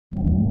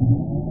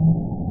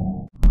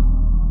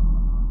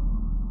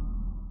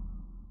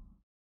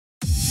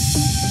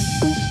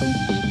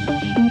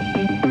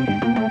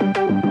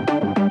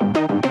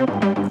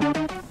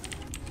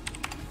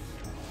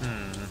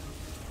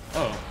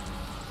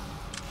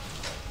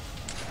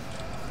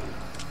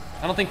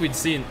I don't think we've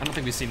seen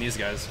these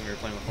guys when we were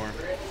playing before.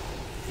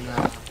 No.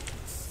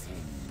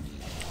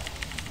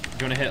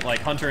 You want to hit like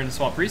Hunter and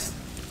swap Priest?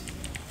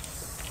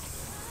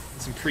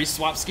 Some Priest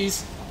swap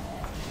skis?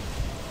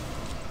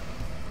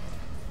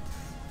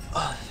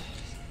 Oh,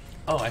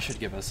 I should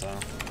give us a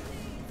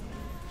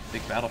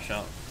big battle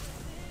shout.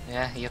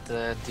 Yeah, you have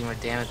to do more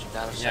damage with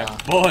battle Yeah,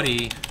 shot.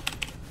 buddy.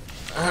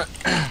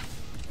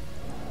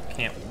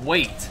 Can't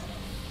wait.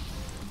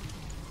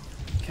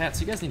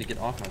 Cats, you guys need to get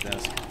off my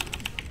desk.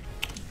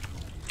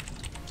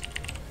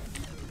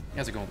 You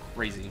guys are going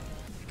crazy.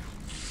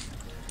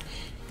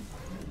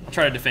 I'll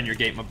try to defend your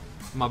gate,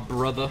 my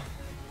brother.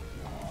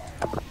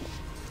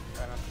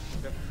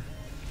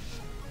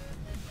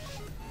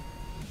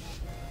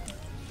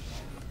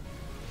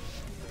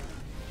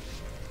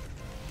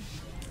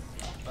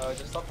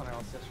 Just stop on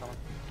else, yes, Shaman.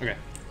 Okay.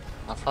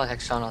 I'll probably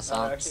hex Shaman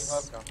Actually, sounds.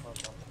 let's go.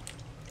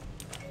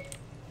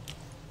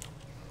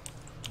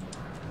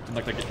 Doesn't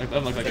look like they're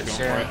going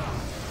for it.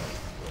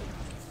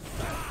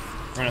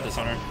 Run at this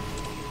Hunter.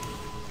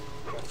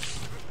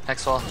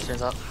 Hex wall,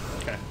 turns up.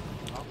 Okay.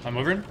 I'm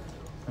moving.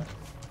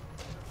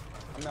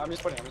 I'm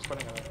just putting on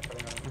it.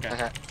 Okay.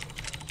 Okay.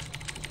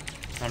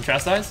 I'm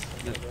chastised.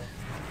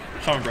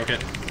 Shaman broke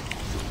it.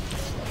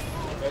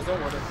 Guys, don't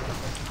worry.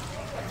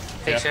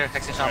 Take Yeah. share,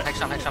 hexing Shaman, hex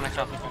Shaman, hex Shaman, hex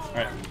Shaman.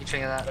 Alright. You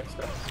trigger that. Let's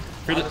go.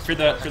 For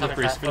the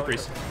priest. For the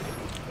priest.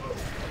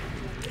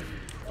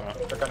 Wow.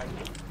 They're gunning.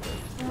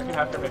 I can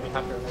have her, maybe.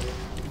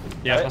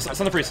 Yeah,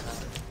 send the priest.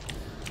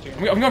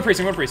 I'm going priest.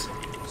 Turns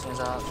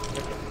up.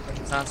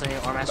 Sounds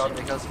like or master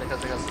because.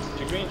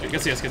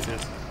 Good see us.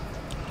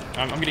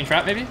 I'm getting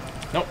trapped, maybe?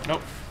 Nope.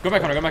 Go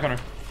back, Hunter. Okay. No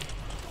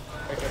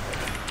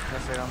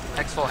freedom.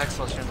 Hex full,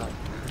 turns up.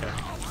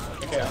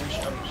 Okay, I'm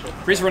sure.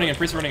 Priest running in.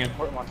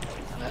 Important one.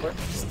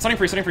 Stunning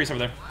priest over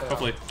there.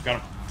 Hopefully.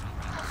 Got him.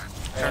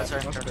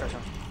 Turn.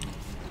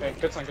 Okay,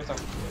 good sign.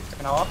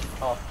 Second off.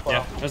 Oh,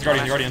 Yeah, there's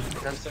Guardian.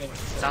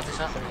 Sound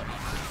shot.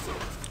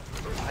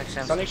 Hex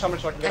Shaman. Stunning Shaman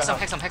so I can get a half.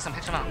 Hex him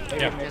out. Okay,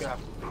 Yeah. good half.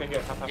 Okay,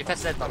 good. Half. Your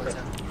pet's dead, bubble too.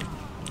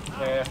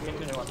 Yeah, give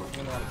me the new one.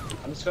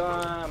 I'm just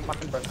gonna... I'm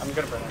gonna burn,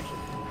 actually.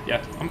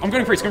 Yeah, I'm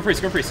going priest.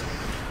 Okay,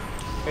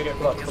 good.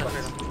 Pull up. I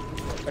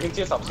can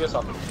see us up.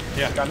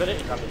 Yeah. You grounded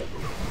it?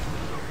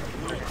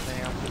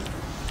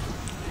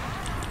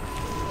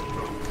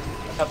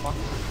 I have one.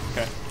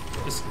 Okay.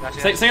 Just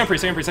stay on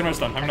priest. I have another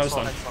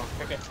stun.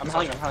 Okay, I'm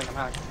helling. How do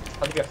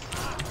you get?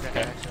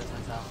 Okay.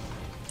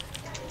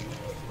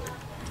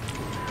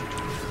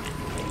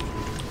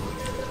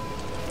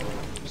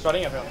 Just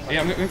running everyone.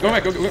 Yeah, I'm go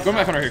back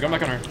Hunter here.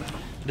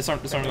 Disarm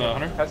the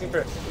Hunter. Passing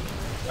through.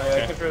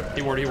 Okay.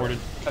 He warded.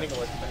 Cutting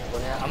away.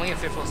 Yeah, I'm gonna get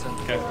fearful soon.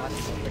 Okay.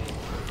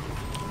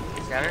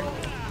 Scatter?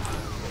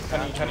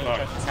 Cutting.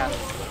 Scatter.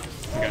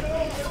 Okay.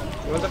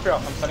 You want the fear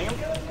off? I'm stunning him?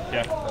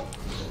 Yeah.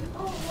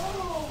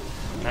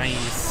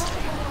 Nice.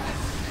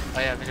 Oh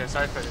yeah, Vijay,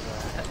 sorry for this.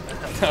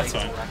 That's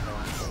fine.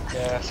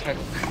 Yeah, sorry.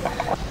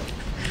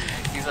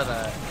 He's at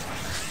a...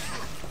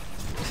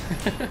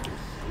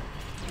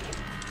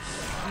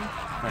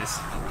 Nice.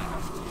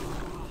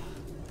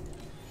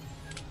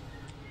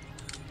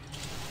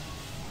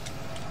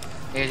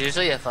 Yeah,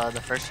 usually if the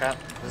first trap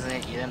doesn't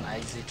get eaten, I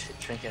usually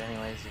shrink it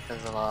anyways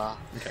because of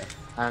Okay.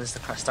 just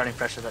the starting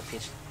pressure that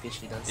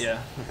PhD does.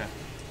 Yeah. Okay.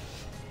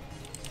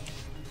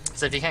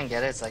 So if you can't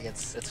get it, it's like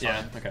it's fine.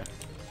 Yeah. Okay.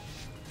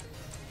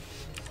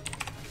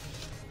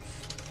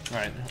 All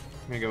right.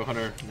 I'm gonna go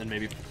Hunter, and then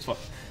maybe swap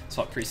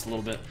priest a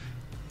little bit.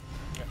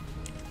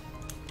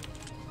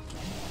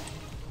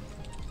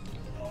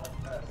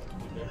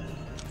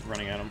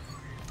 Running at him.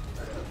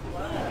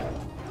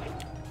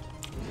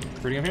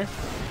 Bring him here.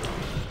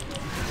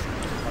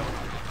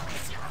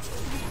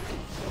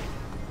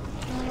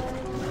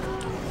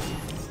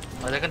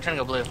 Oh, they're gonna turn to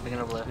go blue. They're gonna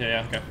go blue.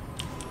 Yeah. Okay.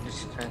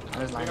 Just turn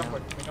on his line.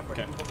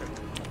 Okay.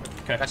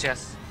 Okay. Gotcha,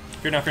 yes.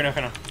 Fear now.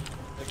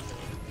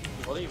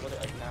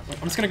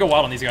 I'm just gonna go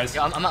wild on these guys.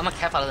 Yo, I'm gonna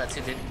cap out of that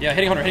too, dude. Yeah,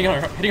 hitting Hunter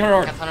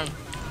hard. Cap Hunter.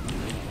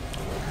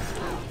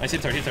 Nice,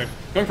 hit third.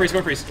 Going priest.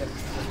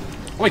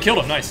 Oh, he killed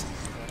him, nice.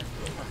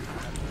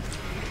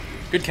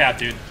 Good cap,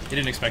 dude. He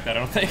didn't expect that,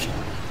 I don't think.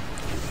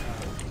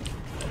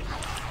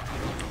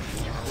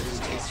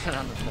 Just chasing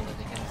around the bullet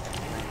again.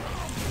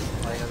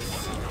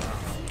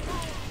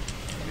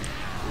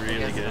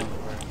 Really good.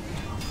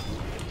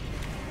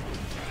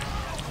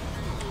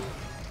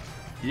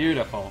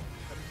 Beautiful.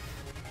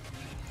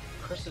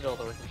 Crucible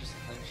though, we can just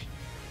flinch.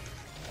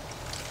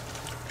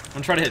 I'm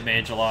gonna try to hit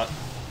mage a lot.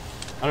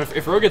 I don't know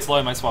if Rogue gets low,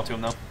 I might swap to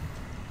him though.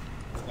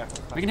 Yeah.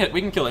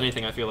 We can kill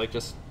anything. I feel like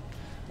just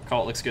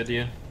call it looks good to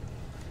you.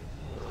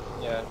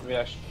 Yeah, we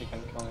can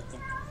kill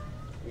anything.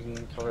 We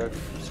can cover it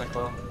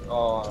cycle.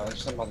 Oh,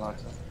 just some bad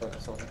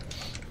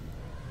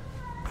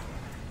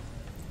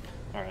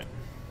All right.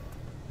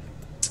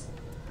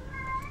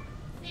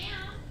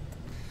 Now,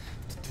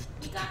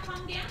 you got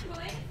calm down,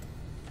 boy.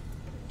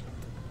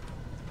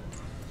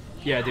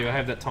 Yeah, I do. I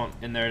have that taunt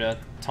in there to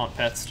taunt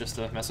pets just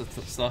to mess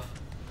with stuff.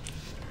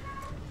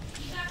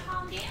 You got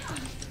calm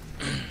down.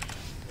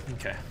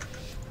 Okay.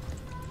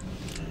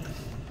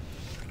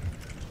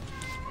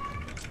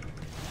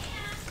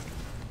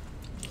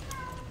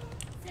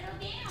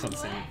 It's not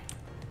the same.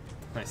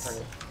 Nice.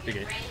 Okay. Big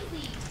 8. Crazy.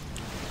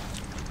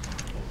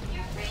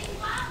 You're crazy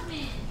wild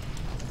man.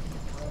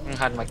 I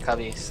had my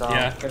cubby, so.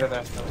 Yeah. Get it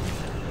there.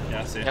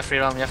 Yeah, I see. Yeah,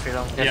 freedom, yeah,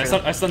 freedom. Yeah,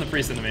 freedom. I stunned the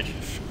priest and the mage.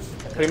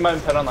 Putting my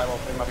pet on Nightwall.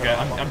 Okay,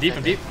 I'm deep,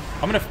 I'm deep.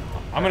 I'm gonna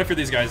fear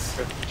these guys.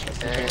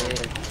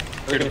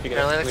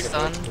 Paralytic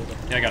stun.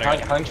 Yeah, I got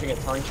it. Howling Trinket,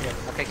 Howling Trinket.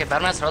 Okay,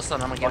 Batman's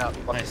Hearthstone, I'm gonna get out.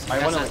 Nice. I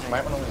wanna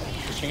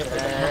Trinket.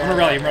 I'm gonna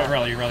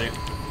rally, rally.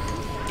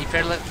 He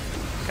paralytic.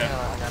 Okay. I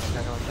got it.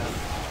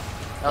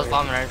 That was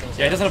bombing and everything.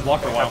 Yeah, he doesn't have block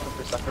for a while.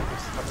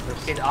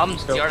 Okay, I'm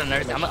DR'd and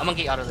everything. I'm gonna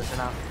get out of this right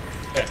now.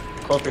 Okay,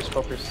 Cold Priest.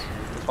 He's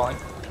falling.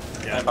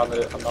 Yeah. I'm done with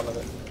it.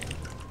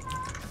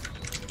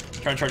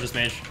 Try and charge this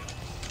mage.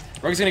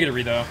 Rogue's gonna get a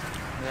read though.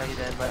 Yeah, he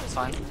did, but it's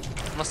fine. I'm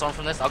gonna storm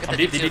from this. I'll get I'm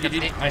the deep.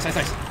 deep. Nice. I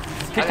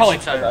Kick got Polly.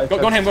 shot.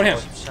 Go on him.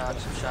 Shot.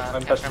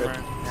 I'm Catch touched hammer. it.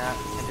 Yeah,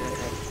 can do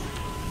anything.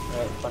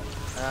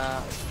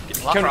 Yeah, it's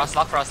fine.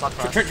 Lock cross.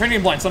 Training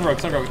him blind. Stun rogue.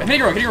 Hit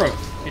your rogue. He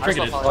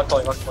trinketed. Follow. Lock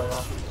Polly.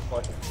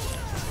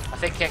 I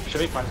fake kick. Should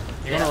be fine.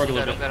 You're gonna rogue a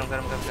little bit. Good.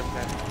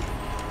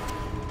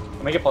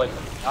 I'll make it Polly.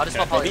 I'll just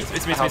go Polly.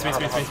 It's me. Second. Bring a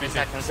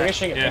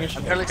Shinget. Yeah. I'm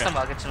fairly stunned,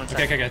 but I'll get you in a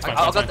second. Okay, it's fine.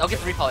 I'll get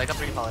 3 Polly.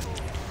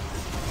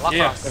 Lock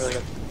Yeah. cross. Really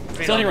good.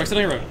 Still on your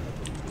rogue.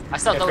 I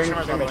still have double Bring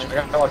shimmers a on the mage. way. I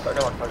got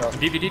locked.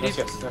 Deep. Yes.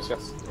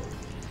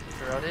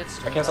 Corroded.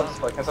 I can't stop this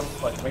play.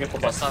 Make it full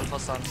Plus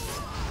plus. stun.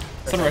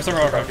 Stun rogue.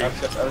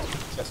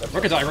 Yes.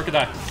 Rogue could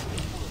die.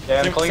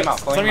 Yeah, I'm calling him out.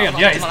 Stun him again.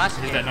 Yeah, he's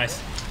dead. Nice.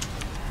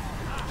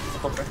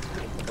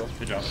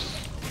 Good job.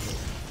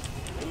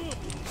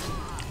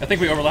 I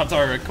think we overlapped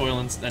our coil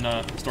and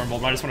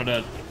Stormbolt, but I just wanted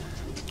to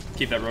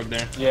keep that rogue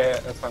there. Yeah,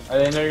 that's fine.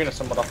 I know you're gonna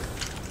stumble off.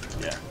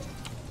 Yeah.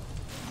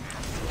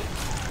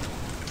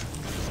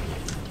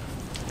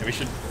 Yeah, we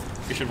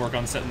should work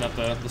on setting up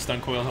the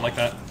stun coil. I like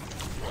that.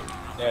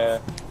 Yeah.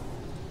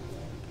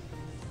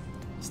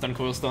 Stun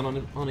coil stun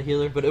on a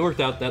healer, but it worked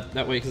out that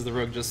way because the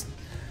rogue just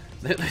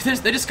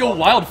they just go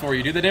wild for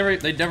you, dude. They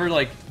never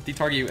like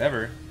detarget you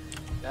ever.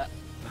 Yeah.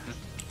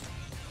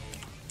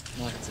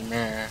 Look, it's a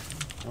mirror.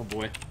 Oh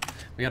boy,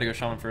 we gotta go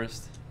shaman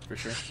first for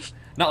sure.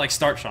 Not like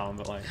start shaman,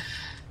 but like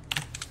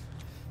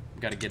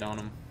we gotta get on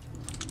him.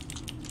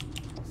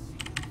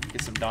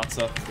 Get some dots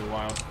up for the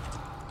wild.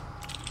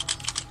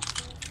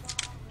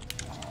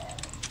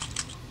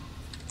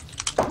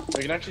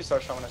 We can actually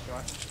start Shaman if you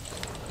want.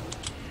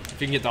 If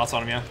you can get dots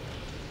on him, yeah.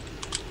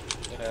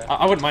 Yeah.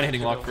 I wouldn't mind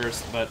hitting lock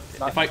first, but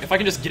if I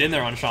can just get in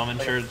there on shaman,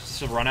 sure,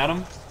 just run at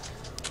him.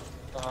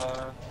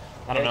 I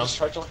don't know. Just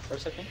charge lock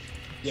first, I think.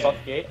 Yeah. Stop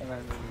the gate and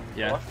then.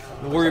 Yeah. Lock.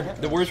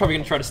 The warrior's probably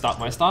gonna try to stop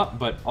my stop,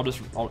 but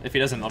if he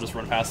doesn't, I'll just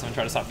run past him and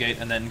try to stop gate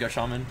and then go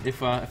shaman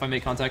if I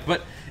make contact.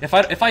 But if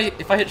I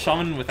hit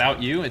shaman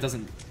without you, it's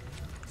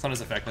not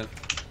as effective.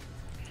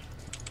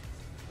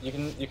 You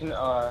can.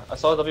 I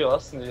saw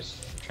WLS and they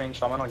just train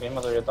Shaman on game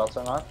whether you get dots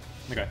or not.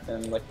 Okay.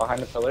 And like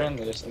behind the pillar and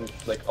they just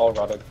like all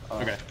routed.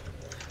 Okay.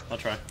 I'll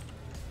try.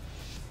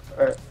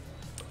 Alright.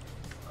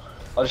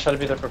 I'll just try to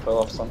be there for pull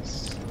off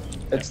stunts.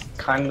 It's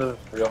kind of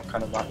real,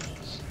 kind of not.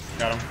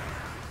 Got him.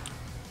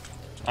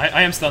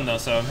 I am stunned though,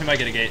 so he might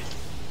get a gate.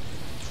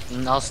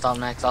 I'll stop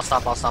next. I'll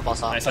stop. Nice.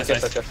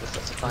 Yes.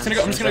 I'm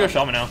just gonna go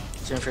shaman now.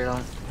 Soon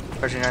freedom.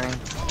 Pushing running.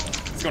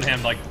 Let's go to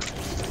him like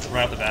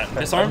right off the bat.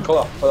 Disarm. Pull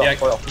off. Yeah. You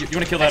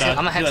wanna kill that?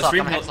 I'm a head kill that slap.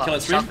 stream. I'm a head Kill slap.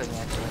 that stream. Stopping me,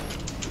 actually.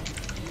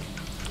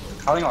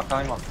 Howling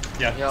lock.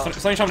 Yeah. Yo.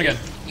 Stunning shaman again.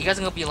 You guys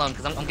can go be alone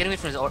because I'm getting away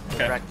from his Okay.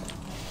 direct.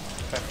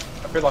 Okay.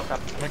 I feel locked up.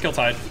 I'm gonna kill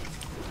Tide.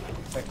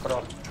 Okay, put it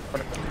off.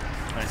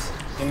 Nice.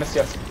 You missed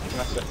yes.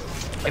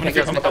 I'm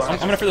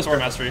gonna fear this war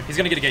mastery. He's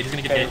gonna get a gate.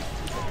 Gate.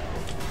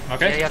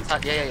 Okay. Yeah,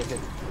 good.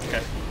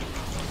 Okay.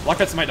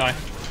 Lockbets might die.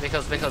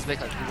 Because. Nice.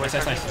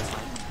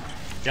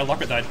 Yeah,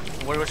 Lockbet died.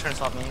 Warrior trying to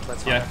stop me, but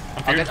it's Yeah, fine.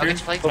 I'm I'll get feared. you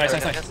flanked. Nice.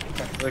 Okay,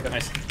 really good.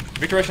 Nice.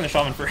 Victoration the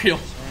shaman for heal.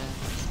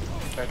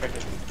 Okay.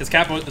 His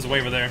cap is way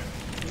over there.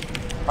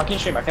 Locking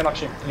stream. I can lock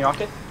stream. Can you lock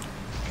it?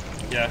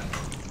 Yeah.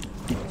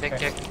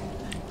 Kick.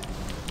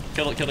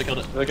 Killed it. Really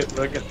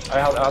good.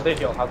 How they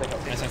heal?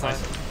 Nice. Okay.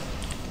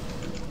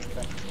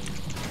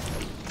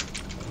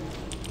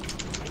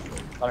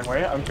 I'm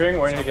worried. I'm fearing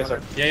warrior to get sir.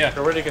 Yeah.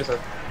 Where did you get sir?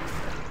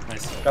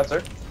 Nice. Got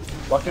sir.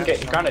 Locking gate.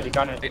 You got it. I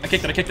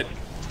kicked it.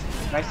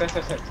 Nice. Good.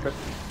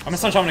 I'm gonna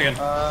stun shaman again.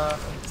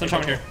 Stun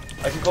shaman here.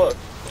 I can call it.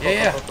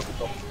 Yeah.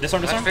 Cool.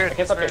 Disarm. Nice fear. I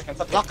can't stop it.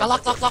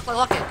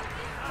 Lock it.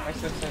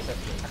 Nice.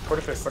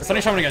 Quarter.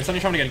 Stunning shaman again.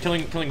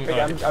 Killing.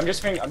 Okay, I'm just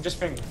spring. Yeah. Just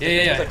spring.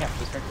 Yeah.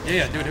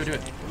 Do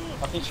it.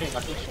 Locking stream.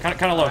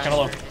 Kind of low.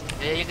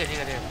 Yeah, you're good.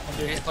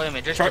 Just follow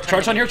me.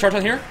 Charge on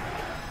here.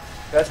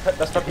 That's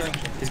top healing.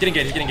 He's getting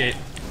gate.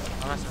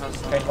 I'm not supposed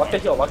to. Okay, lock the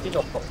heal.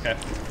 Okay.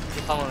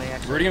 Keep following me,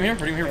 actually. Rooting him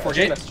here before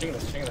gate. String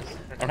this.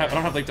 I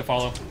don't have Lake to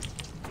follow.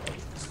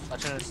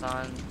 Watching the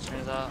sun.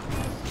 Strings up.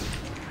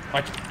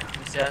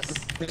 Yes.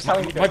 Just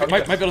telling you. Might be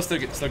able to still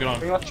get on.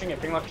 Bring lock string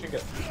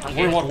it.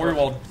 Warrior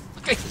walled.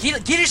 Okay,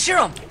 get his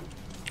serum.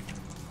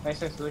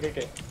 Nice. Really good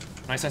gate.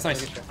 Nice. I'm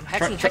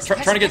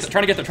hexing. Trying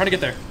to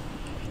get there.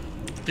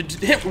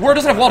 Hit. Warrior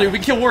doesn't have wall, dude. We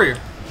can kill warrior.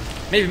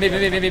 Maybe. I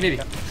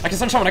can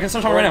stun shaman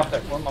right now.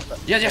 Warm up there.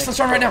 Yeah, stun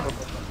shaman right now.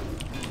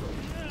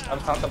 I'm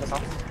stunned, I'm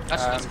stunned.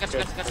 Gotcha.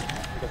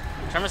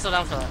 Tremor's still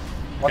down for that.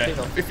 Okay.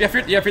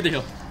 Yeah, fear the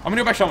heal. I'm gonna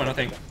go back Shaman, I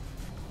think.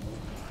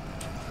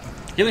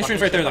 Healing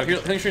stream's right there, though.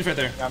 Healing stream's right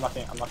there. Yeah, I'm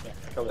knocking it. I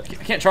killed it.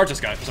 I can't charge this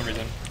guy for some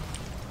reason.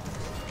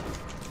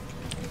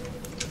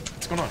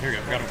 What's going on? Here we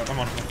go. I got him. I'm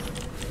on him.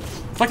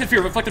 Reflected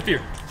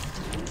fear.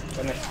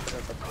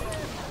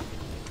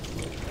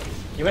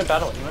 You went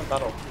battle.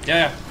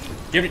 Yeah.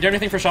 Do you have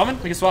anything for Shaman?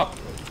 We can swap.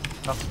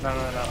 No.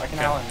 I can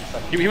howl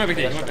him. He might be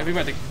deep. He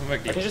might be I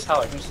deep. can just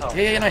howl.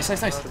 Yeah, nice.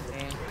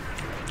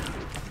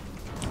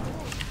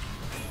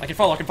 I can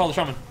follow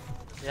Shaman.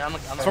 Yeah, I'm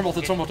Storm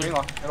bolted. You're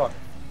locked.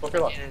 Book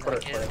your lock. Put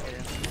it. Okay.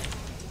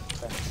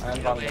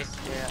 I'm on this.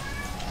 Yeah.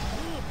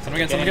 Send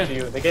him again. To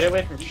you. They get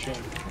away from stream.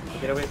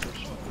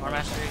 Our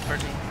mastery,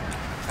 13.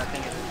 I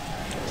think it is.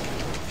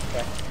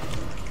 Okay.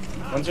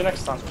 When's your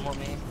next stun? Hold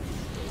me.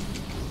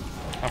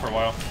 Not for a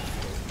while.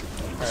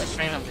 Just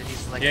train him, dude.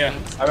 He's like. Yeah.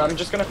 I'm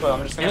just gonna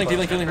play.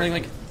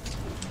 Healing.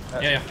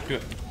 Yeah.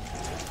 Good.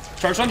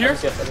 Charge stun here.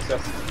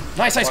 Yes.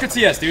 Nice. Good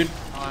CS, dude.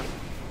 Hold on.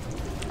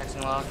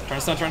 Maxing log. Trying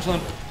to stun.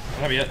 Don't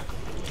have it yet.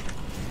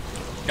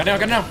 Got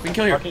it now. We can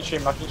kill here.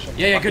 Knocking stream.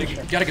 Yeah, good. You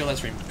gotta kill that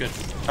stream. Good.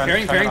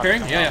 Pairing.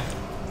 Yeah.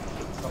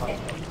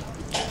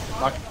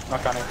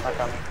 Knock on it.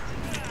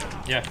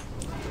 Yeah.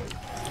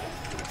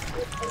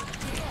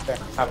 Okay,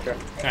 after.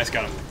 Nice,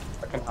 got him.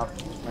 I can help.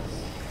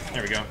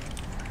 There we go.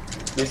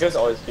 These guys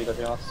always beat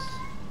WLS.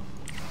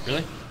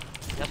 Really?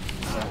 Yep.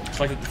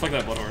 Flick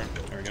that blood over.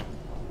 There we go.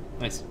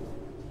 Nice.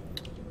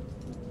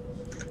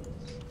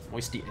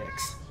 Moisty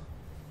X.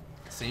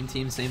 Same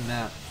team, same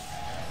map.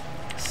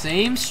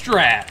 Same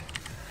strat.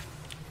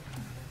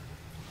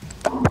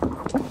 I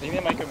think they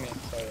might go me.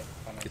 Sorry.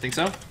 You think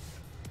so?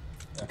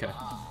 Okay.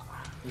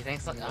 You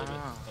think so? I don't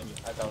know. Maybe.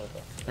 I doubt it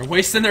though. They're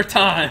wasting their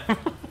time. Yeah.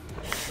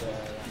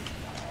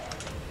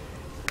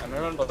 I'm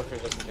gonna run both here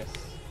just in case.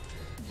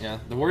 Yeah,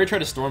 the warrior tried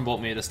to storm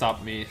bolt me to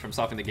stop me from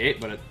stopping the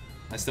gate, but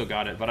I still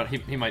got it. But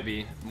he might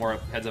be more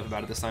heads up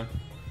about it this time.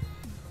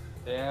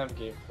 They have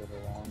gate for the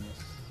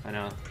longest. I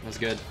know, it was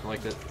good. I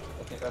liked it.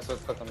 I think that's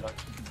what put them back.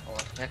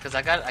 Yeah, cause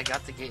I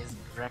got the gate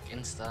wreck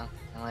insta,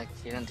 and like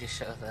he didn't do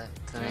shit with it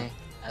to me,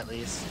 at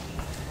least.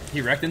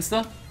 He wrecked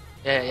insta?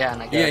 Yeah,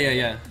 and I got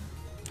Yeah.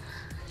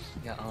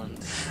 got owned.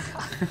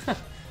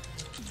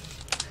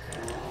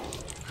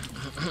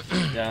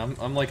 Yeah,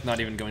 I'm like not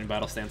even going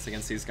battle stance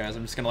against these guys.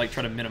 I'm just gonna like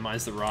try to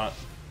minimize the rot.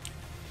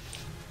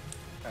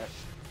 Alright.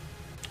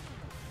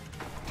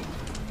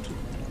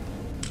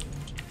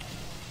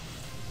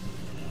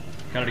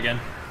 Got it again.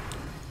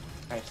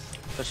 Nice.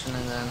 Pushing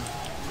and then.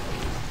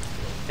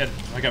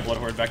 I got blood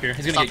horde back here.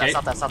 He's gonna get gate.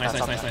 Stop that. Nice.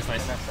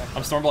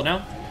 I'm stormbolt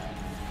now.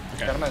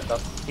 Okay. Got him at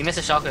dust. He missed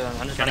a shockwave.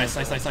 I'm just running.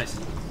 Nice.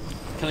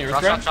 Killing your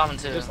Rock grab. Shaman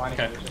too. Just lining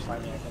Okay. me, just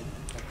lining me, I think.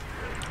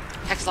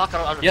 Hex lock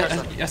out of Yeah,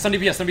 person. stun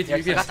DPS.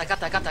 I got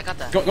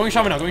that. Going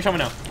Shaman now. Yeah,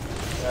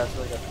 it's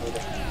really good.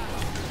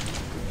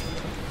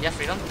 Yeah,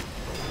 freedom.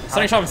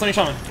 Stunning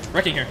Shaman.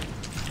 Wrecking here.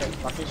 Okay,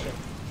 knocking stream.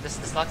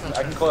 This lock's in.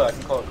 I can call it.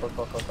 Cool.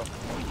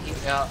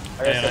 Yeah.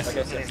 I Yeah, guess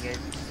nice. yes.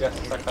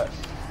 Yes, like that.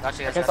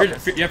 Gotcha. I can Gotcha.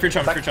 stop Yeah, fear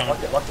Shaman.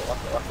 Lock it.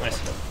 Nice.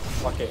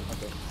 Okay.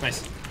 Nice.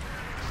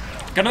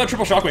 Got another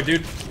triple shockwave,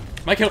 dude.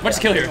 Might kill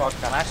here.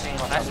 Flashing.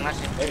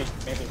 Maybe.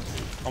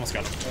 Almost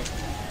got him.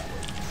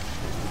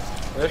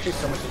 There's actually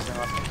so much easier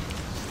last time.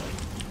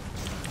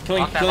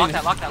 Lock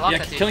that, Yeah,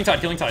 dude. killing tide.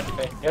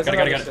 Okay, he has Got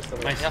another it. assist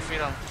over Nice. Yeah,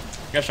 freedom.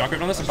 Got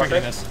shockwave on this. I'm trying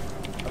this.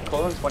 I'm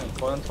calling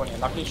 20. I'm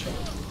knocking stream.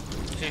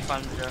 Should be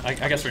fun. I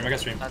got stream.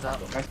 That's out.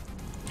 Nice.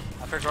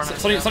 I first run.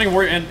 Stunning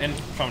warrior and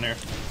Shaman here.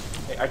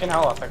 Okay, I can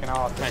howl off.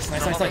 Nice.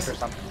 First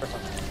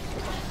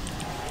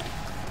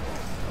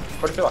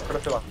one.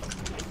 Critical lock.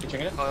 You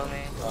checking it? Coil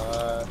me.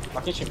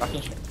 Knocking stream.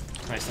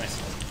 Nice.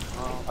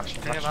 Oh,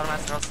 Action. think about my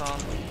throw some.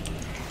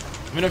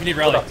 Let me know if you need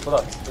rally. Hold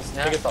up. Just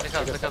Yeah, take it pick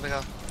stop.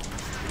 up.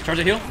 Charge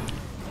the heal.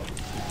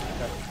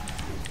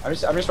 I'm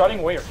just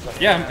riding warrior.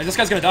 Yeah, this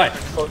guy's gonna die.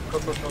 Cool.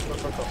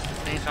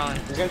 Finish on.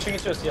 He's gonna ching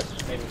it to us, yes,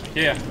 maybe.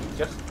 Yeah.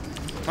 Yes.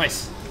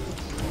 Nice.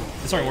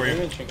 Sorry, warrior.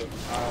 He's gonna ching it.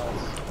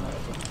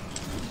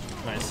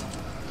 Nice.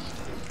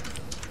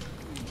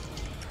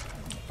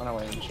 Oh no,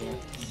 wait, ching it.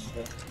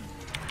 Yeah.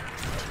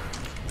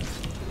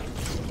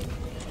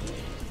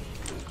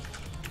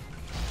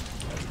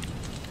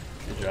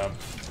 Good job.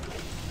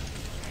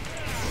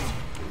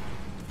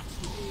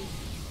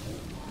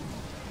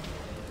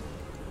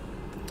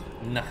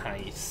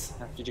 Nice.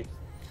 GG.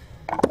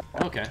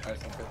 Okay. Alright,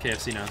 sounds good.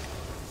 KFC now.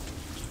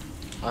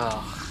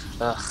 Oh,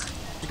 ugh.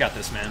 You got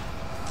this, man.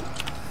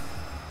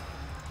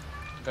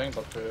 Going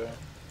back to...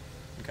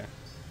 Okay.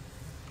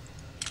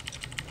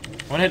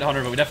 I wanna hit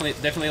 100, but we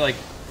definitely like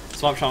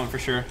swap Shaman for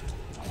sure.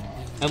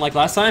 And like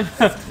last time,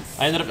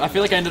 I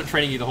feel like I ended up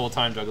training you the whole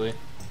time, Juggly.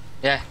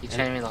 Yeah, you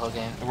trained me the whole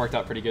game. It worked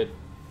out pretty good.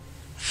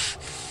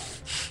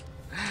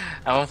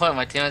 At one point,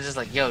 my team was just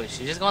like, "Yo,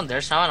 should you just go on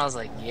their Shaman?" I was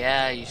like,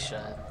 "Yeah, you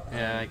should."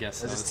 Yeah, I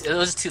guess. It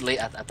was too late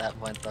at that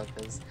point though,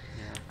 because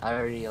I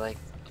already like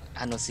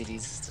had no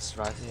CDs to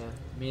survive. Yeah,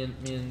 me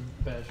and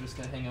Badge are just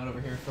gonna hang out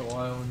over here for a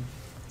while and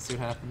see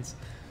what happens.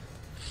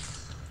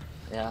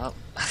 Yeah.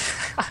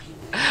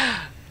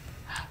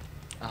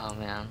 Oh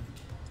man.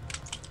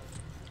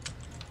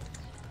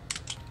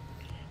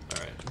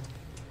 Alright.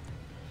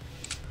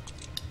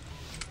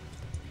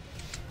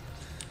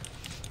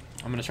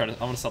 I'm gonna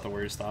stop the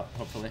warrior stop,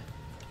 hopefully.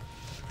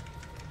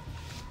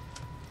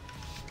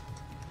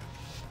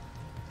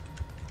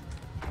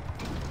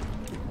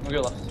 We'll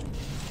go left.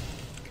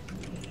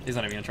 He's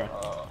not even gonna try.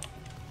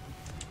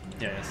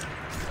 Yeah, yes.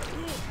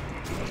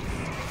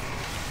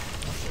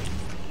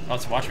 Oh,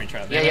 it's watch me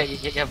trap. Yeah,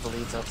 you have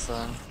bleeds up,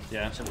 so.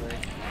 Yeah. Should break.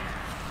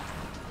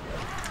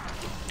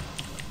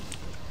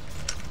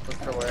 Look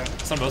for where.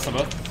 Stun both.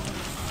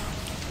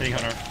 Hitting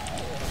Hunter.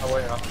 Oh,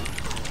 wait, off.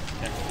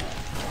 Yeah.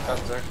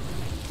 Casting there.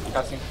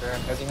 Casting there.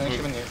 Casting healing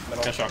stream in the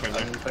middle. Got shockwave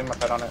there. I'm putting my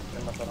pet on it.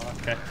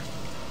 Okay.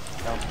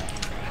 Down.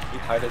 He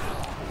tied it.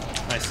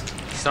 Nice.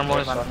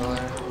 Stormboard's Yeah, on shot. pillar.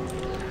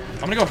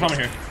 I'm gonna go Shaman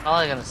here. Oh,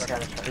 he's gonna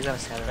scatter trap. He's gonna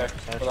scatter Okay,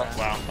 scatter hold on. trap.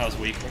 Wow, that was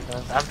weak.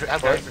 I've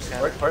got it for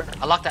scatter. Work.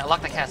 I locked that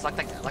cast. Lock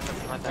that right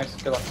there. Nice.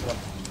 Good luck.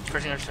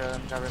 Pushing her to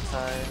driver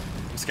side.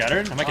 I'm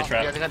scattered. I might get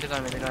Yeah, trapped. they're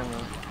going me.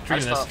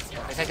 Treating this.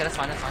 Okay, that's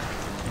fine. I'm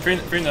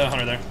freeing the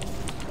Hunter there.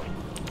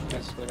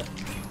 Nice. Really good.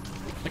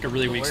 Like a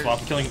really weak swap.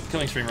 I'm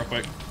killing stream real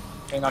quick.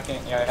 Okay, knocking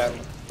it. Yeah, I have.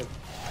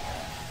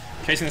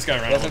 Chasing this guy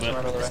around a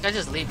little bit. This guy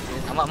just leaped,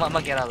 dude. I'm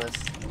gonna get out of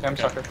this. Okay, I'm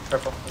sucker.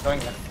 Careful. I'm going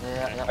there.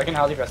 Yeah. I can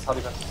Hally Vest.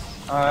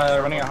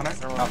 Running a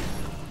Hunter. No.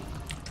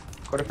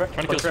 Quarter prayer.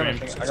 Trying to kill stream.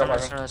 I got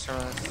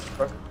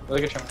Warlock.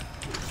 Really good stream.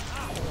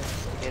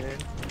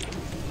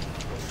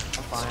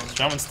 I'm fine.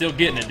 Shaman's still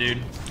getting it, dude.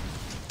 I'm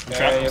Yeah,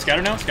 trapped. yeah.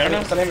 Scatter now.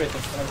 Stun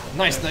everything.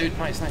 Nice, dude.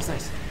 Nice.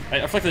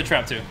 I flicked the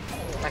trap too.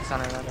 Next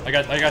hunter. I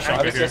got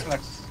shot right here.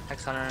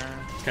 Next hunter.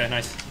 Okay,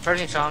 nice.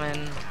 Purging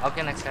Shaman. I'll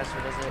get next caster.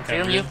 Does it? Okay,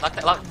 Freedom you.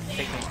 Lock.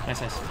 Take me.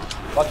 Nice.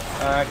 Lock.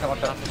 I can't lock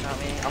Not that.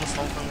 me. I'm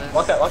slow from this.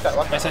 Lock that.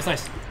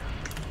 Nice.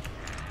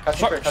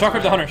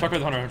 Shockwave the Hunter.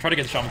 I'm trying to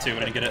get the Shaman too,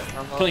 but I didn't get it.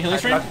 Killing healing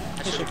stream.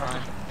 I should be fine.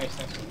 Nice.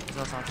 There's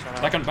no sound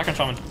shut Back on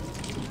Shaman.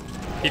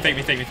 He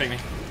faked me. I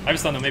have a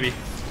stun though, maybe.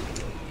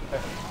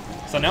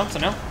 Stun now.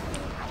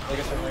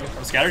 Really good.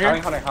 I'm scattered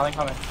here. Howling.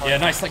 Yeah,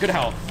 nice. Like good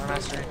howl. Our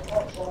master.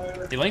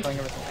 He linked. Killing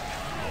everything.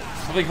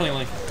 Hopefully killing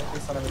link.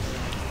 Please stun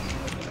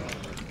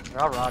everything.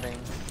 We're all rotting.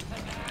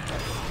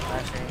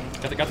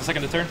 Flashing. Got the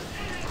second to turn.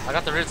 I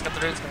got the roots.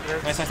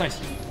 Nice.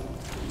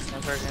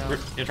 Stand Purging.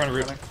 You're trying to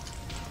root.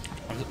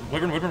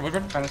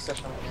 Wyvern. Trying to stitch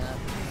him. Yeah.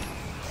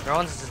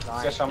 Drones is just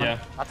dying. Stitch Shaman. Yeah.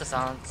 Not the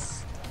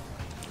silence.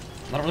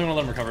 I don't really want to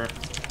let him recover.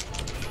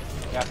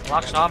 Yeah.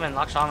 Lock Shaman.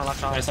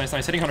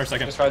 Nice. Hitting Hunter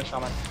second. Just ride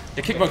Shaman.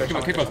 Yeah, kick both.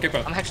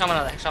 I'm Hex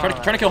Shaman.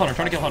 Trying to kill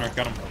Hunter.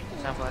 Got him.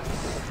 Flex.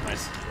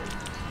 Nice.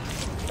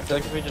 I feel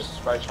like if we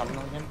just ride Shaman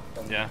on him,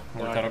 then Yeah,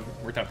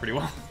 worked out pretty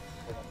well.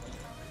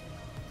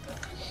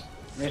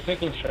 I'm just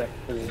making sure,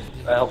 because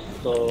that helps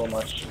so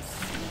much.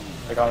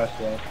 Like,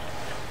 honestly,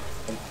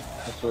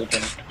 it's really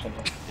good.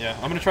 Yeah,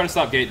 I'm gonna try to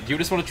stop gate. Do you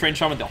just want to train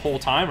Shaman the whole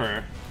time,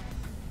 or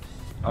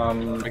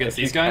against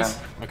these guys?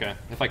 Okay,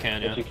 if I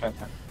can, yeah. If you can.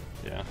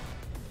 Yeah.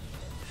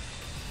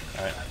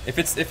 All right. If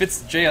it's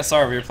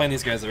JSR, we were playing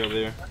these guys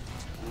earlier.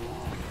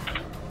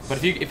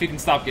 But if you can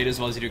stop gate as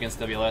well as you do against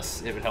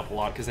WLS, it would help a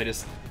lot because they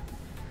just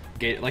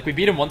gate. Like we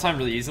beat him one time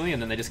really easily,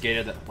 and then they just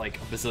gated it like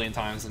a bazillion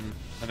times, and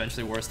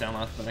eventually wore us down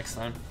the next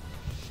time.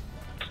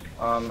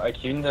 I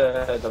queued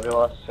the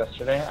WLS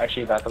yesterday.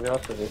 Actually, that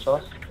WLS was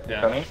HLS.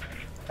 Yeah. Funny.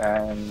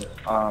 And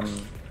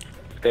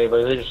they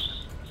literally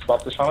just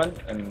swapped the Shaman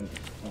and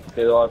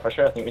did a lot of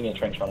pressure. I think we need to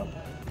train Shaman.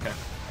 Okay.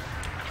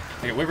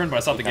 Okay, Wyvern, but I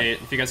stopped the gate.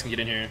 If you guys can get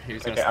in here,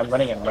 he's gonna. Okay, I'm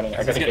running.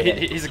 I gotta get in.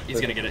 He's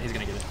gonna get it.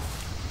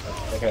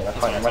 Okay, that's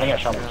fine. I'm running at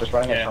Shaman. Just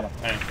running at Shaman.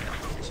 Alright.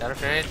 Shadow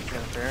Fairy. He's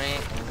gonna Fairy.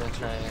 I'm gonna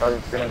try.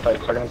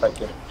 Start in fight,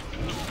 too.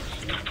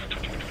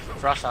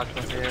 Frost Shock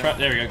goes here.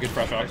 There we go. Good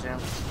frost shock.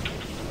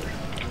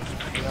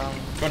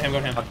 Go on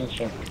him. Knocking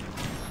stream.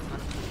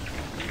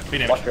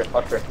 Beat him. Lock her.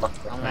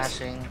 I'm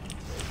mashing.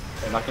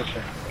 Okay, knocking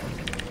stream.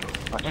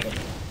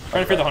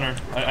 Trying to fear the Hunter.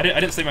 I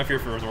didn't save my fear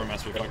for Resort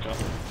Master. Fuck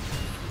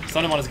though.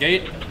 Stun him on his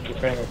gate. Keep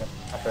training with him.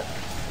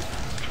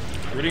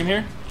 Okay. Rooting him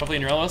here. Hopefully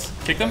in your LS.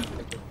 Kick them.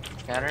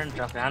 Scatter,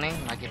 drop downing.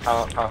 Might get.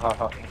 How? Okay,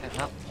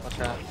 no, watch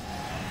out.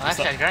 Oh,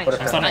 actually, I got What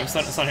if- I'm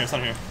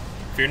stun here.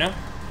 Fear now.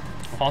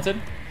 I'm haunted.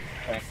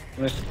 Okay.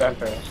 I'm just stand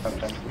for this.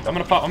 I'm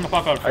gonna pop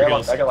out for I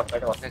heals. got locked.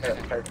 Okay.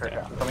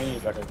 I'm coming to you,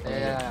 Jugger.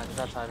 Yeah,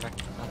 that's side back.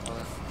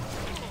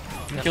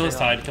 I'm gonna kill his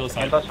tide. I touch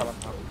Shaman.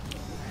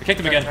 I kicked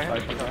him again.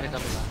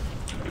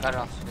 Got it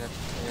off. Good.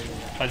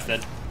 Tide's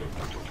dead.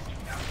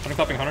 I'm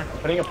clapping Hunter.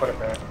 Putting a foot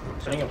there.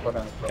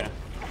 Okay.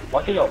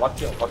 Lock you.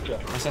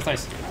 That's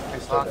nice.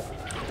 Nice lock.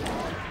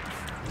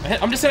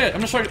 I'm just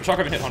gonna shock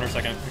and hit Hunter a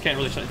second. I can't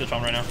really hit the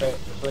Shaman right now. Okay,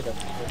 it's really good.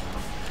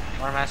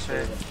 More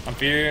master. I'm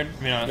feared.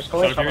 I mean, Just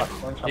go in Shadow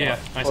Shaman. feared. Yeah,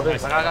 nice.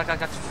 I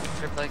got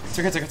strip legs. It's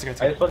okay. I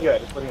just put you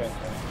in.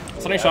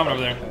 Stunning Shaman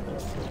over there.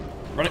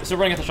 Still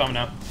running at the Shaman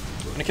now.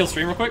 I'm gonna kill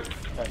stream real quick.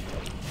 Okay.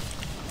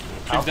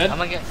 Stream's dead. I'm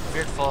gonna get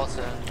fearful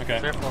soon. Okay.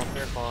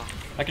 Fearful.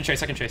 I can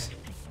chase.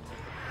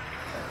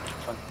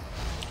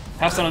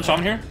 Half stun on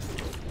Shaman here.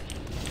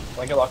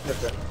 Blanket locked it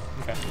there.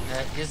 Okay.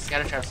 Yeah, he's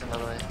scatter traps in, by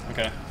the way.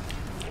 Okay.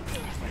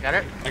 Got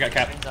it? I got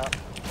cap. Strings up.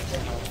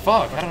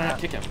 Fuck, how did I not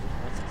kick him?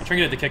 What's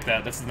Trinketed to kick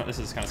that. This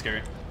is kind of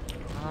scary.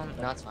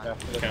 No, it's fine. Yeah,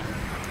 Okay.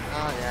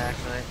 Oh yeah,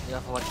 actually, you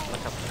have to watch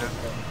out for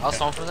her. I'll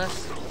storm from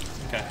this.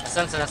 Okay.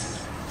 Sense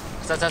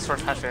for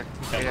pressure.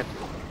 Okay. You're good.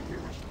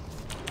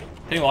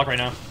 Hitting lock right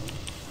now.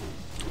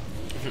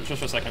 Just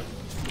for a second.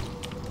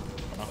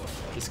 Oh,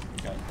 just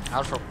got it.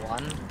 Out for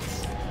one.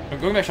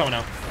 I'm going back Shaman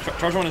now.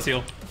 Charge one is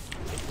heal.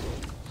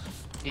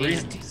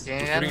 He's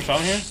Shooting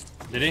Shaman here?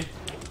 Did he?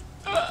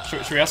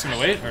 Should we ask him to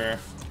wait, or?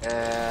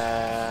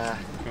 Can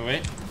we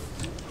wait?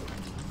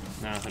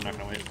 No, they're not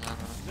gonna wait.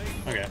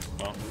 Okay,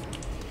 well.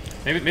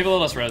 Maybe a little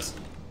less res.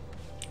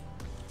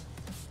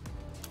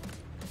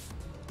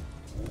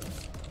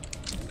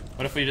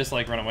 What if we just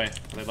like run away?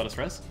 Will they let us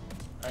res?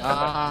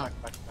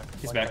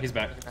 He's back, he's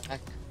back.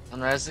 I'm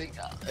resing.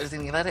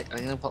 Everything you let it? Are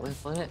you gonna put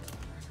it?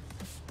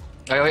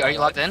 Are you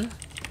locked in?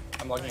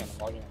 I'm logging in.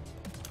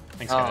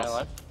 Thanks,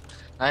 Oh.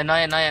 guys. Not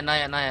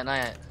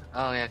yet.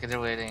 Oh yeah, cause they're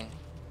waiting.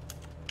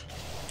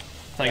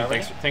 Tell him,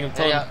 thanks. Tell him.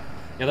 Yeah.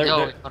 Yeah, they're, Yo,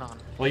 they're, hold on.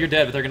 well, you're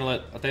dead, but they're gonna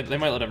let. They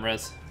might let him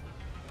res.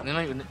 No,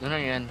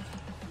 you're in.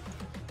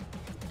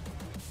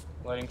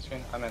 Loading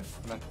screen. I'm in.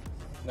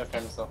 No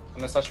frames though. I'm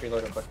gonna slash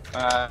reload real quick.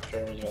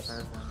 Sure,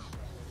 yes.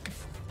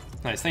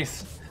 Nice,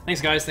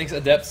 thanks, guys. Thanks,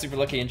 Adept, Super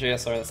Lucky, and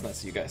JSR. That's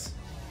nice of you guys.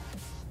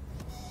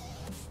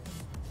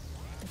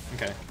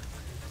 Okay.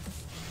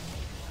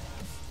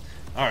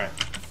 All right.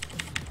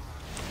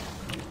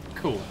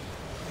 Cool.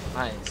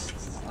 Nice.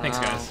 Thanks,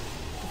 guys.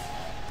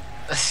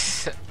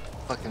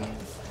 Fucking.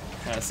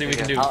 See what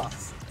we can do. See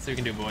what we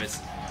can do, boys.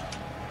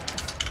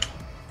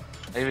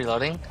 Are you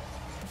reloading?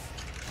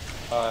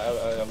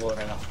 I will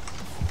right now.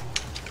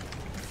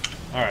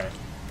 All right.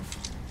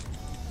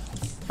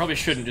 Probably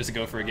shouldn't just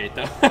go for a gate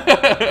though.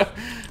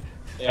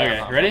 Yeah, okay,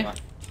 I'm ready? not.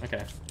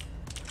 Okay.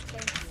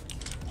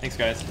 Thanks,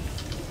 guys.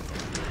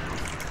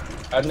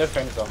 I have no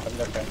frames though.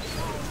 Okay.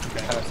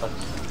 Kind of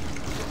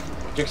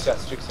sucks. Jukes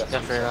yes. Yeah,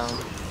 for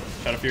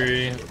Shadow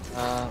Fury.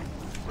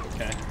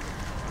 Okay.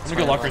 I'm gonna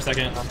go lock for a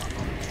second.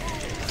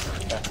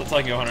 Let's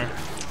let go, Hunter.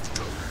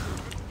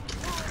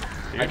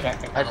 I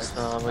can't. I just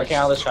I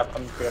can't out of the trap.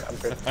 I'm good.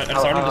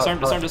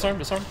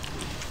 Disarm.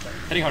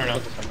 Hitting Hunter now.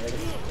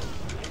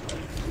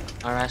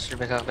 Alright, sure,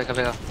 pick up.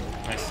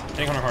 Nice.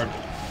 Hitting Hunter hard.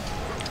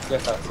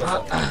 Yes.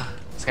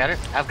 Scatter? I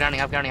have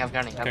grounding. Okay.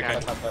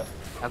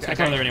 It's gonna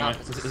come there anyway.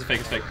 This is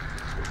fake. Take.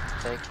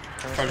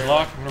 Charge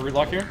lock. I'm gonna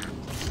relock here.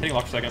 Hitting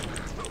lock for a second.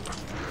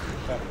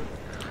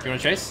 You wanna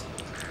chase?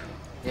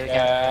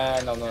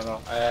 Yeah, No.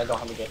 I don't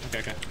have a gate.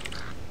 Okay.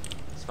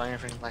 spawn your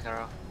freaking black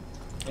arrow.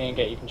 You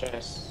can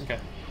chase. Okay.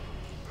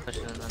 Push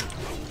it in then.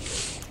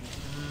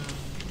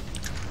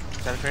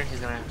 Shadow Fury, he's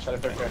gonna. Shadow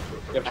Fury. You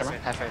have Tremor?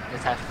 Half right.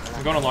 It's half.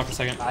 I'm going to lock for a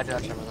second. I do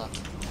have Tremor though.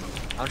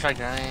 I'm gonna try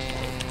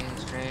grind,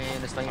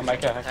 stream, this thing. I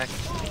might get hacked.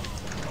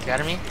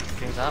 Scatter me,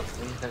 streams up.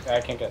 I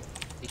can't get.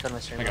 He cut my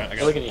stream. I got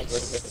it. Look at it.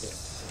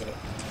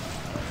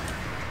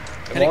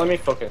 It won't let me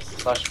focus.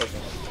 Slash focus.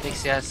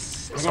 Thanks,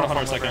 yes. I'm going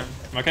 100 second.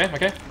 Okay?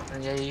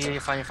 Yeah,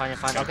 you're fine.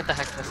 I'll get the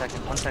hex for a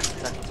second. 1 second.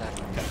 Okay.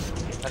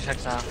 Let's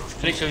hex now.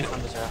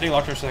 Hitting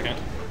lock for a second.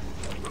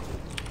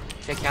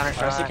 Take counter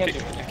shot.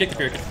 Kick the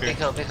fear. Big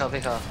hill. You good. I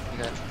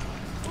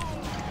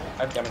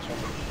have damage.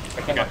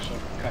 I can't actually.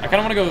 I kinda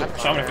wanna go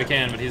Shaman if we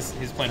can, but he's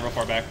playing real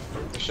far back.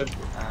 We should. We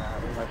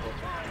might be able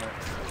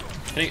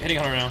to. Hitting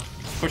Hunter now.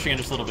 Pushing in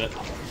just a little bit.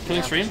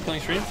 Killing stream.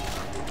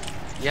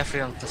 Yeah,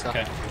 freedom. Let's go.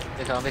 Okay.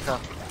 Big hill.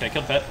 Okay,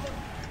 killed Pet.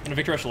 I'm gonna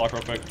Victor Rush lock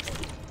real quick.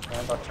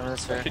 Tremor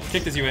this fair.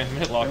 Kick this UA. I'm gonna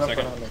hit lock a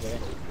second. I'm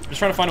just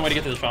trying to find a way to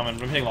get to the Shaman,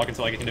 but I'm hitting lock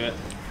until I can do it.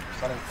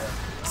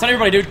 Stun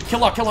everybody, dude! Kill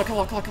lock! Hex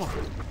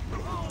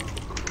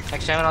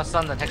Shaman on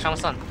stun then. Hex Shaman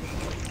stun.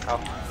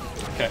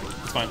 Okay,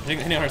 it's fine. Hitting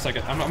Hunter a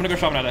second. I'm gonna go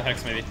Shaman out of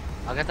Hex, maybe.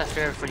 I'll get that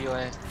fear for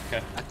UA.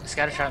 Okay.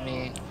 Scatter trap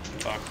me.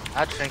 Fuck.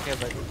 I'd shrink it,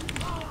 but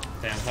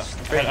Damn. I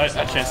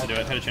had a chance to do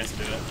it.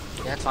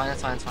 yeah, it's fine.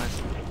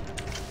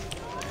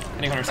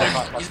 Hitting Hunter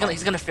second.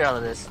 He's gonna fear all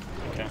of this.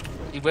 Okay.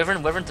 He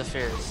wyvern to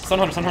fears. Stun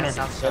Hunter.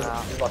 Sounds good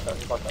out. He's locked out.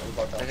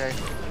 Okay.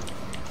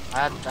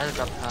 I had to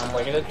drop.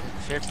 Plagueqt?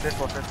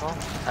 Fearful.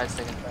 Tide's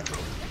taken.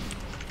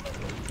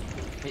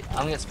 I'm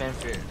gonna get spam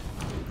fear.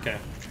 Okay.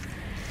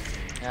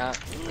 Yeah.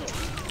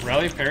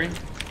 Rally, parry.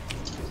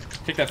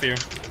 Kick that fear.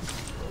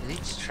 Did he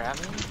just trap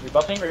me?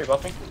 Rebuffing? Yeah.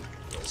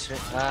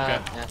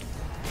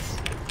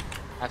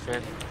 I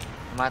feared.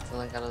 I might have to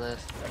link out of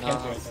this. I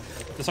can't do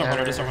anything. Disarm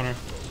Hunter.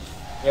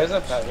 He has no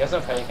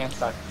pet, he can't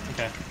stack.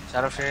 Okay.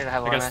 Shadow Fury, I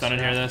have I one. got stun in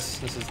here.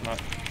 This is not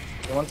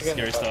You want to get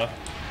scary stuff.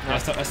 No, I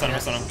stun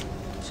him.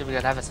 Should be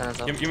good. I have a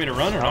sentence up. You want me to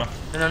run or no?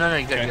 No,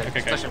 you're good.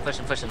 Okay. Push him.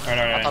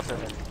 Alright. I'll talk to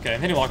him. Okay,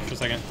 I'm hitting lock for a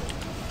second.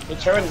 He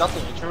turned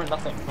nothing.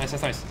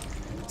 Nice.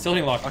 Still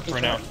hitting lock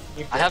right now.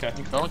 I have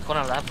Okay. the only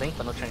corner I have link,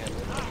 but no trinket.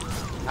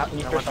 Can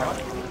you push out?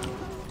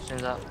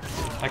 Streams up.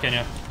 I can,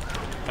 yeah.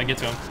 I get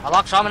to him. I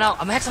lock Shaman out.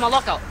 I'm hexing my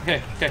lockout.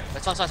 Okay.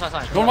 It's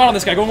fine. Going wild on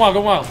this guy. Going wild.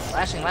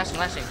 Lashing.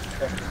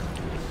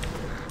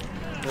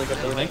 Really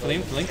good.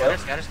 Link.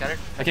 Scatter.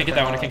 I can't get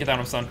that one.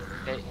 I'm stunned.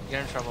 Okay,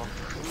 you're in trouble.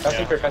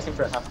 Casting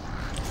for half.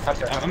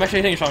 I'm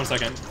actually hitting Shaman a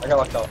second. I got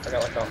locked out. Okay.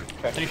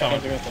 Hitting I Shaman.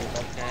 can't do anything.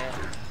 Okay.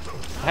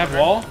 I have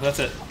wall. That's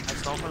it. I'm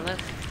stone from this.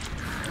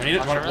 I need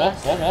it. Wall.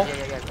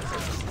 Yeah, that's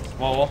it.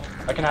 Wall.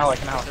 I can howl.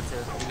 That's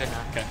it. You're good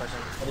now. Okay.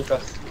 What do you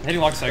press?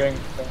 Hitting lock sec. Hitting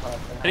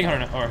Hitting 100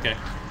 now. Oh, okay.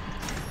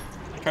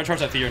 Try to charge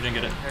that Theo, didn't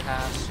get it. Here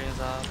half, streams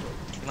up.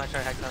 You might try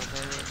to hack that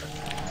maybe.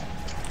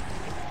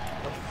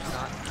 Nope, he's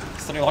not.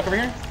 Stunning lock over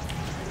here?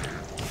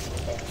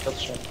 That's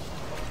stream.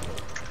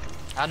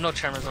 I have no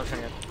charm, there's no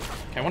charm yet.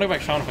 Okay, I want to go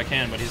back Sean if I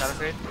can, but he's Shadow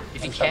Free.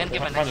 If you can,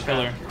 give my behind next the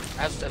pillar.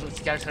 I have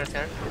scatter. Trying to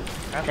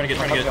get.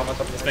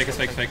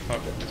 It's fake.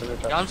 Fuck.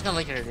 Yeah, I'm just gonna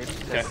link it here, dude.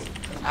 Okay.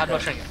 I have no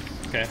trinket.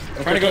 Okay.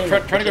 Trying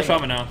to go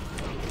Shaman now.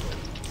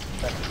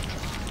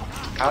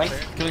 Alley?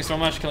 Killing so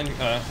much, killing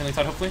healing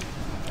side hopefully.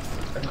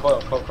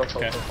 Coil.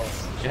 Okay.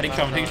 Yeah, hitting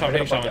Shaman.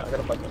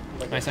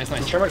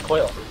 Nice. Trimmer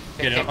coil.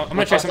 Get it. I'm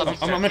gonna chase. I'm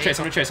gonna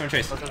chase.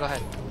 Go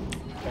ahead.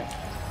 Okay.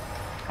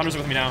 Hunter's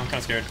with me now. I'm kind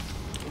of scared.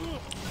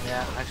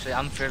 Yeah, actually,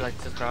 I'm scared like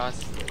to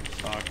cross.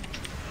 Fuck.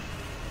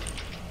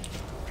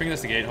 Bring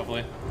this to gate,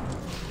 hopefully. I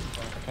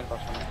can't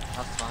touch him.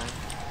 That's fine.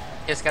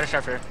 He has scatter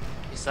sharp here.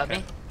 He slapped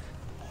me.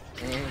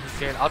 And he's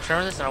scared. I'll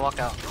turn this and I'll walk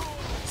out.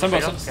 Stun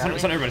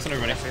everybody.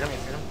 Yeah, freedom.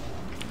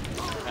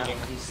 Yeah,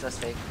 that's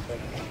fake.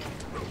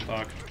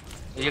 Fuck.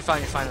 You're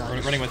fine.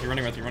 Running with you.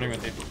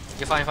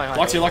 You're fine.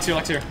 Locks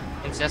here.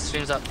 Just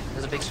streams up.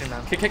 There's a big stream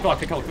now. Kick block.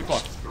 Hitting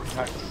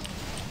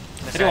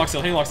lock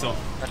still.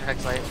 Dr.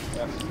 Hex light.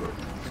 Yeah.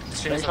 The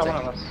stream's Hitting up.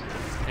 Shaman on us.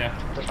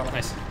 Yeah.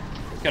 Nice.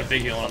 He's got a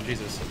big heal on him,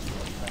 Jesus.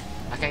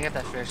 I can't get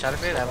that fear. Shadow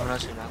Fear, I have no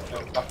stream now.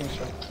 Locking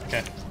stream.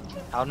 Okay.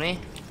 Held me.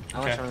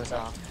 I'm gonna Okay. turn this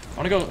off. I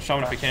wanna go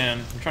Shaman if we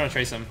can. I'm trying to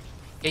trace him.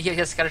 Yeah, he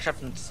has scatter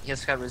trap and he has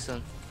scatter really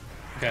soon.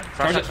 Okay.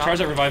 Charge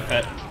that revive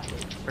pet.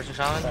 Person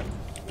Shaman.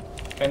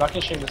 Okay,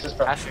 knocking stream. This is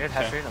for. Half feared.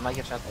 I might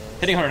get trapped.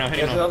 Hitting Hunter now.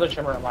 There's another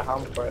trimmer in my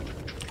helm for it.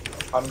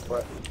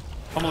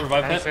 Pummel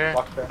revive Half pet. fear.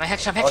 Lock fair. My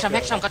Hex Sham,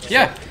 got you.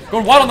 Yeah.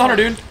 Going wild on the Hunter,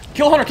 dude.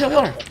 Kill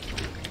Hunter.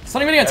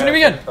 Stunning him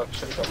again.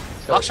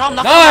 Lock Sham,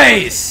 knock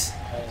Nice.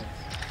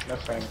 No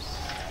frames.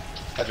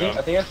 I Good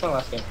job. think that's my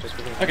last game. Just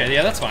because. Okay,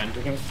 yeah, that's fine.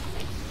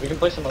 We can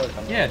play some other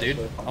time. Yeah, dude.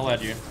 I'll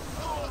add you.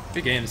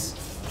 Good games.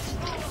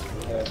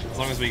 Yeah, As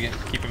long as we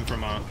keep him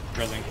from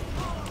rezzing.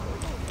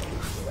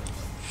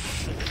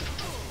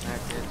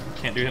 Alright,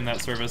 dude. Can't do him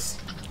that service.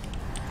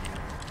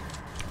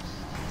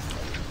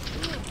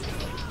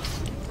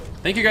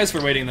 Thank you guys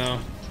for waiting, though.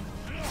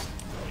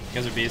 You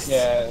guys are beasts.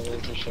 Yeah, we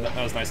appreciate it.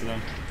 That was nice of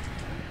them.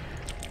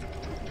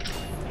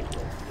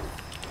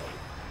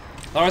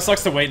 It always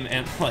sucks to wait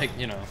and like,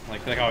 you know,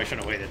 like oh, I should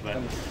have waited, but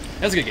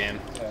that was a good game.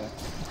 Yeah,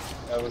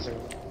 that was I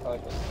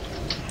like it.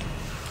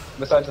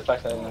 Besides the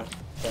fact that I didn't have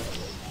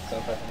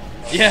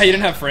frames. Yeah, you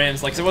didn't have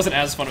frames, like, so it wasn't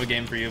as fun of a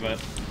game for you,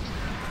 but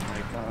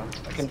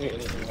I can do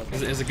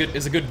anything.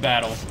 it's a good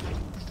battle.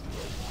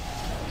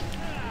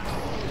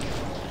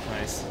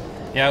 Nice.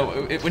 Yeah,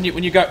 when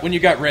you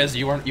got res,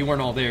 you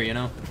weren't all there, you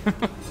know.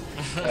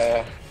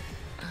 Yeah.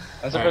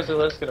 I'm surprised they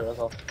let us get a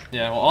result.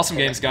 Yeah, well, awesome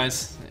games,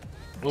 guys.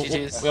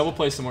 GG's. We'll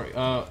play some more.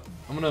 I'm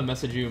gonna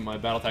message you my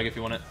battle tag if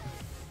you want it.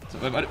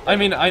 So, I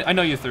mean, I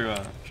know you through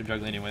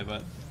Juggily anyway,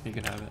 but you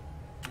can have it.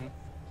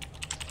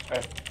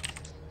 Alright.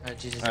 Alright,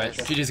 GG's, Alright,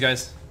 guys. GG's,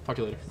 guys. Talk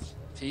to you later.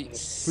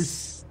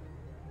 Peace.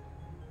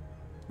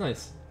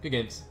 Nice. Good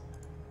games.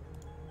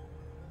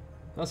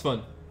 That was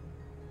fun.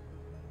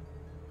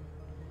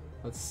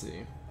 Let's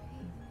see.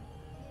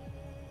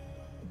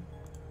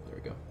 There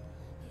we go.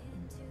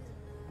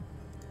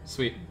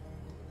 Sweet.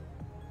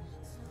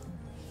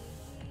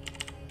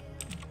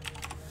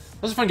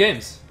 Those are fun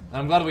games.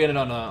 I'm glad we ended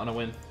on a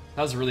win.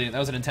 That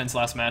was an intense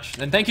last match.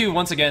 And thank you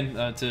once again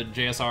to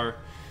JSR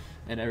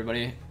and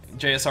everybody,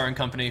 JSR and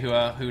company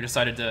who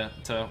decided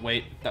to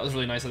wait. That was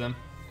really nice of them.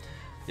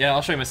 Yeah,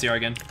 I'll show you my CR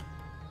again.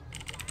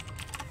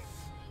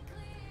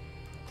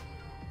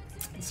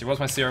 Let's see, what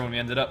was my CR when we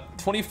ended up?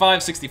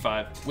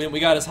 2565. We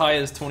got as high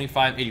as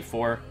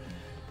 2584.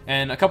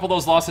 And a couple of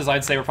those losses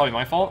I'd say were probably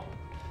my fault.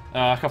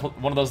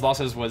 One of those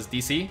losses was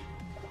DC.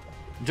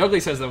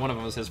 Juggly says that one of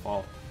them was his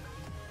fault.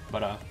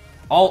 But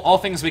all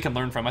things we can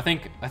learn from. I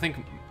think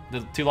the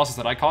two losses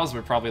that I caused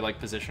were probably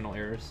like positional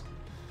errors.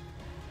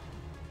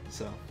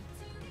 So,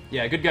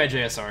 yeah, good guy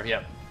JSR.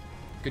 Yep,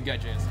 good guy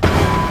JSR.